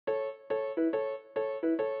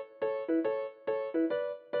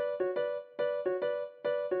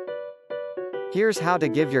Here's how to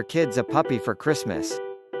give your kids a puppy for Christmas.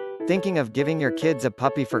 Thinking of giving your kids a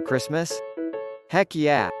puppy for Christmas? Heck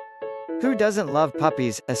yeah! Who doesn't love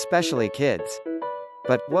puppies, especially kids?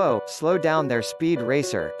 But, whoa, slow down there, speed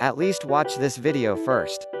racer, at least watch this video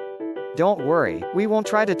first. Don't worry, we won't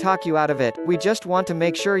try to talk you out of it, we just want to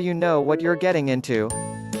make sure you know what you're getting into.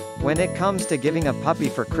 When it comes to giving a puppy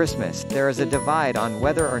for Christmas, there is a divide on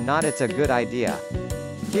whether or not it's a good idea.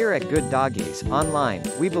 Here at GoodDoggies.Online,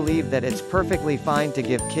 we believe that it's perfectly fine to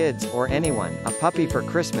give kids, or anyone, a puppy for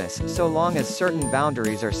Christmas, so long as certain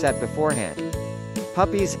boundaries are set beforehand.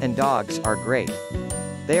 Puppies and dogs are great.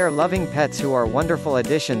 They are loving pets who are wonderful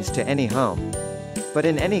additions to any home. But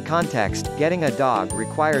in any context, getting a dog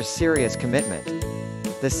requires serious commitment.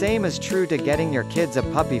 The same is true to getting your kids a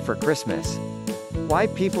puppy for Christmas. Why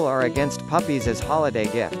people are against puppies as holiday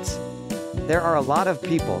gifts? There are a lot of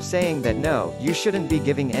people saying that no, you shouldn't be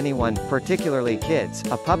giving anyone, particularly kids,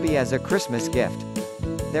 a puppy as a Christmas gift.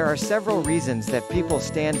 There are several reasons that people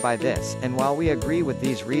stand by this, and while we agree with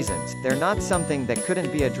these reasons, they're not something that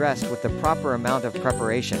couldn't be addressed with the proper amount of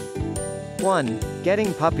preparation. 1.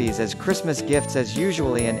 Getting puppies as Christmas gifts is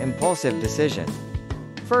usually an impulsive decision.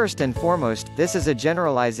 First and foremost, this is a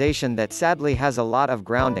generalization that sadly has a lot of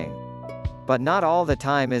grounding. But not all the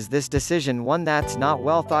time is this decision one that's not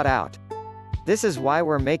well thought out. This is why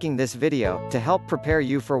we're making this video, to help prepare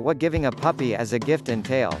you for what giving a puppy as a gift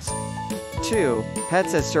entails. 2.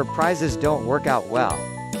 Pets as surprises don't work out well.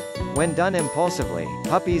 When done impulsively,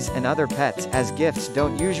 puppies and other pets as gifts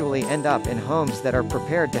don't usually end up in homes that are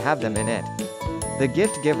prepared to have them in it. The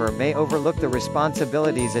gift giver may overlook the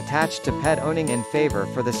responsibilities attached to pet owning in favor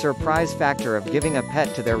for the surprise factor of giving a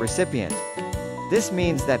pet to their recipient. This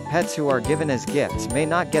means that pets who are given as gifts may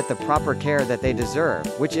not get the proper care that they deserve,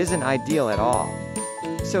 which isn't ideal at all.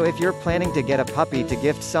 So if you're planning to get a puppy to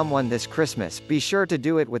gift someone this Christmas, be sure to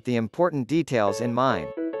do it with the important details in mind.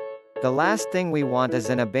 The last thing we want is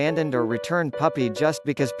an abandoned or returned puppy just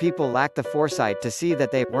because people lack the foresight to see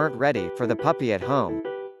that they weren't ready for the puppy at home.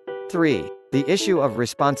 3. The issue of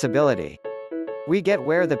responsibility. We get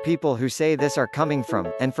where the people who say this are coming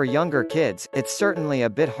from, and for younger kids, it's certainly a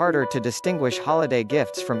bit harder to distinguish holiday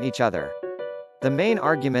gifts from each other. The main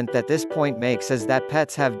argument that this point makes is that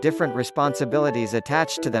pets have different responsibilities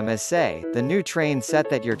attached to them as, say, the new train set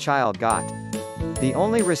that your child got. The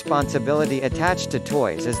only responsibility attached to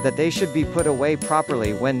toys is that they should be put away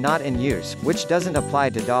properly when not in use, which doesn't apply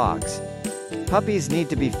to dogs. Puppies need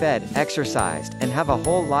to be fed, exercised, and have a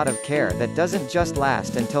whole lot of care that doesn't just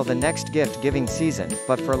last until the next gift-giving season,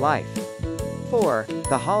 but for life. 4.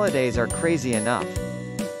 The holidays are crazy enough.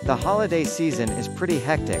 The holiday season is pretty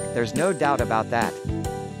hectic, there's no doubt about that.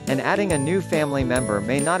 And adding a new family member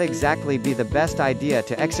may not exactly be the best idea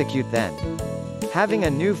to execute then. Having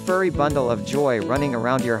a new furry bundle of joy running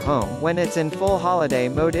around your home when it's in full holiday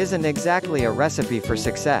mode isn't exactly a recipe for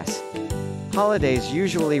success. Holidays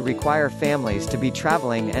usually require families to be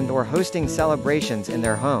traveling and/or hosting celebrations in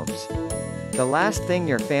their homes. The last thing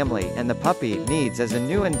your family and the puppy needs is a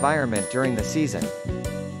new environment during the season.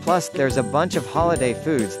 Plus, there's a bunch of holiday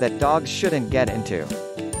foods that dogs shouldn't get into.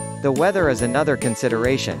 The weather is another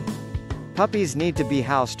consideration. Puppies need to be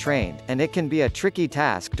house-trained, and it can be a tricky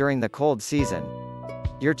task during the cold season.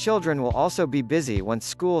 Your children will also be busy once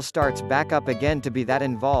school starts back up again to be that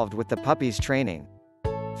involved with the puppy's training.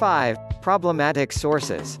 5. Problematic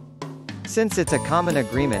sources. Since it's a common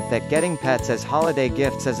agreement that getting pets as holiday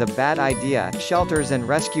gifts is a bad idea, shelters and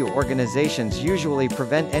rescue organizations usually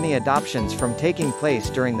prevent any adoptions from taking place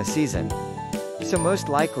during the season. So most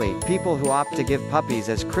likely, people who opt to give puppies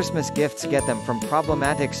as Christmas gifts get them from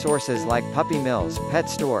problematic sources like puppy mills, pet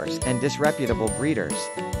stores, and disreputable breeders.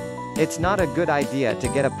 It's not a good idea to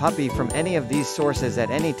get a puppy from any of these sources at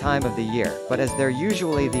any time of the year, but as they're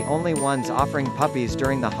usually the only ones offering puppies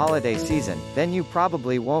during the holiday season, then you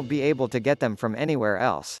probably won't be able to get them from anywhere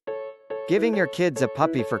else. Giving your kids a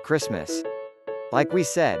puppy for Christmas. Like we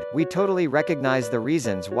said, we totally recognize the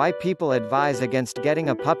reasons why people advise against getting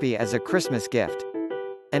a puppy as a Christmas gift.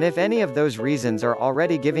 And if any of those reasons are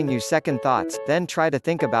already giving you second thoughts, then try to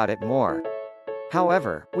think about it more.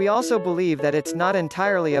 However, we also believe that it's not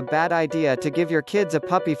entirely a bad idea to give your kids a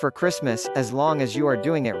puppy for Christmas, as long as you are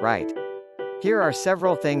doing it right. Here are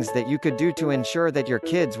several things that you could do to ensure that your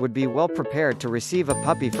kids would be well prepared to receive a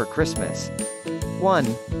puppy for Christmas. 1.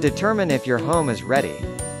 Determine if your home is ready.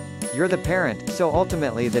 You're the parent, so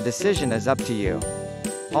ultimately the decision is up to you.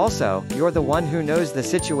 Also, you're the one who knows the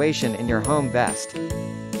situation in your home best.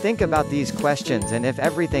 Think about these questions, and if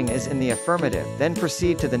everything is in the affirmative, then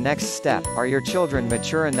proceed to the next step. Are your children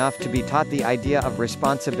mature enough to be taught the idea of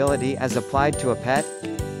responsibility as applied to a pet?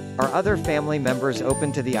 Are other family members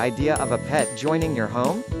open to the idea of a pet joining your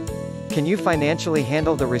home? Can you financially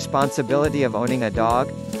handle the responsibility of owning a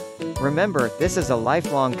dog? Remember, this is a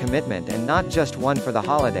lifelong commitment and not just one for the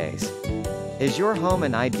holidays. Is your home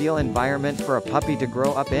an ideal environment for a puppy to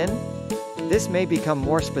grow up in? This may become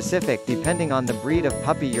more specific depending on the breed of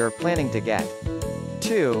puppy you're planning to get.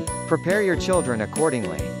 2. Prepare your children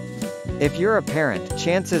accordingly. If you're a parent,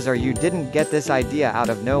 chances are you didn't get this idea out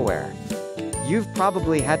of nowhere. You've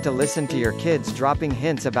probably had to listen to your kids dropping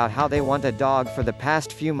hints about how they want a dog for the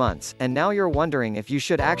past few months, and now you're wondering if you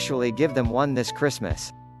should actually give them one this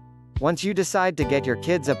Christmas. Once you decide to get your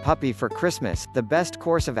kids a puppy for Christmas, the best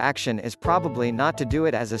course of action is probably not to do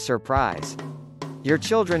it as a surprise. Your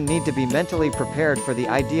children need to be mentally prepared for the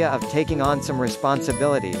idea of taking on some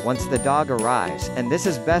responsibility once the dog arrives, and this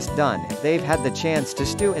is best done if they've had the chance to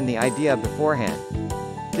stew in the idea beforehand.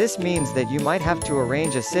 This means that you might have to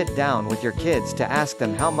arrange a sit-down with your kids to ask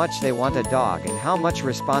them how much they want a dog and how much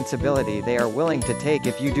responsibility they are willing to take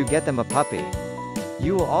if you do get them a puppy.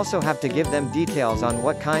 You will also have to give them details on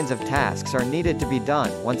what kinds of tasks are needed to be done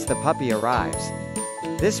once the puppy arrives.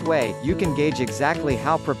 This way, you can gauge exactly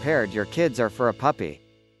how prepared your kids are for a puppy.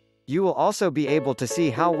 You will also be able to see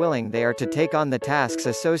how willing they are to take on the tasks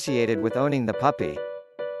associated with owning the puppy.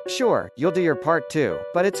 Sure, you'll do your part too,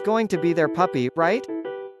 but it's going to be their puppy, right?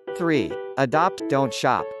 3. Adopt, don't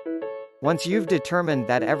shop. Once you've determined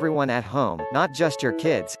that everyone at home, not just your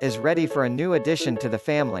kids, is ready for a new addition to the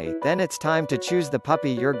family, then it's time to choose the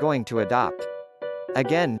puppy you're going to adopt.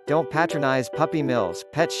 Again, don't patronize puppy mills,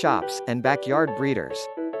 pet shops, and backyard breeders.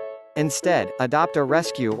 Instead, adopt a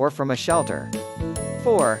rescue or from a shelter.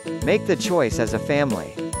 4. Make the choice as a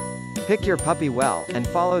family. Pick your puppy well, and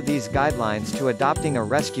follow these guidelines to adopting a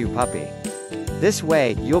rescue puppy. This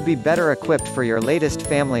way, you'll be better equipped for your latest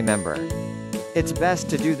family member. It's best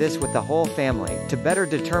to do this with the whole family, to better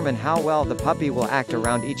determine how well the puppy will act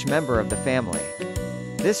around each member of the family.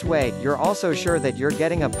 This way, you're also sure that you're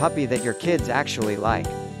getting a puppy that your kids actually like.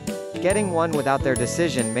 Getting one without their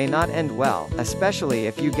decision may not end well, especially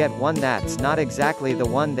if you get one that's not exactly the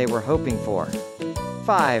one they were hoping for.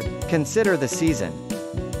 5. Consider the season.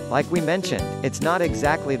 Like we mentioned, it's not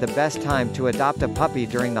exactly the best time to adopt a puppy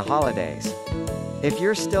during the holidays. If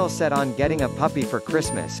you're still set on getting a puppy for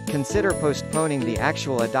Christmas, consider postponing the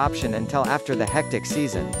actual adoption until after the hectic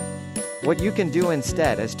season. What you can do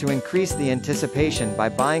instead is to increase the anticipation by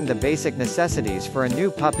buying the basic necessities for a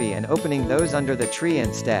new puppy and opening those under the tree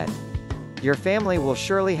instead. Your family will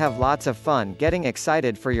surely have lots of fun getting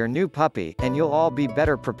excited for your new puppy, and you'll all be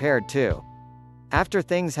better prepared too. After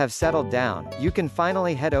things have settled down, you can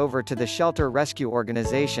finally head over to the shelter rescue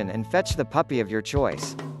organization and fetch the puppy of your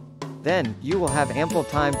choice. Then, you will have ample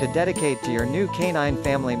time to dedicate to your new canine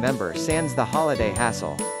family member sans the holiday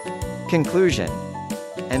hassle. Conclusion.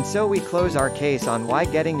 And so we close our case on why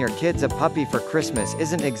getting your kids a puppy for Christmas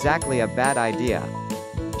isn't exactly a bad idea.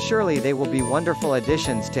 Surely they will be wonderful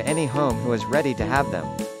additions to any home who is ready to have them.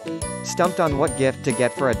 Stumped on what gift to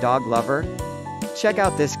get for a dog lover? Check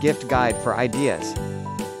out this gift guide for ideas.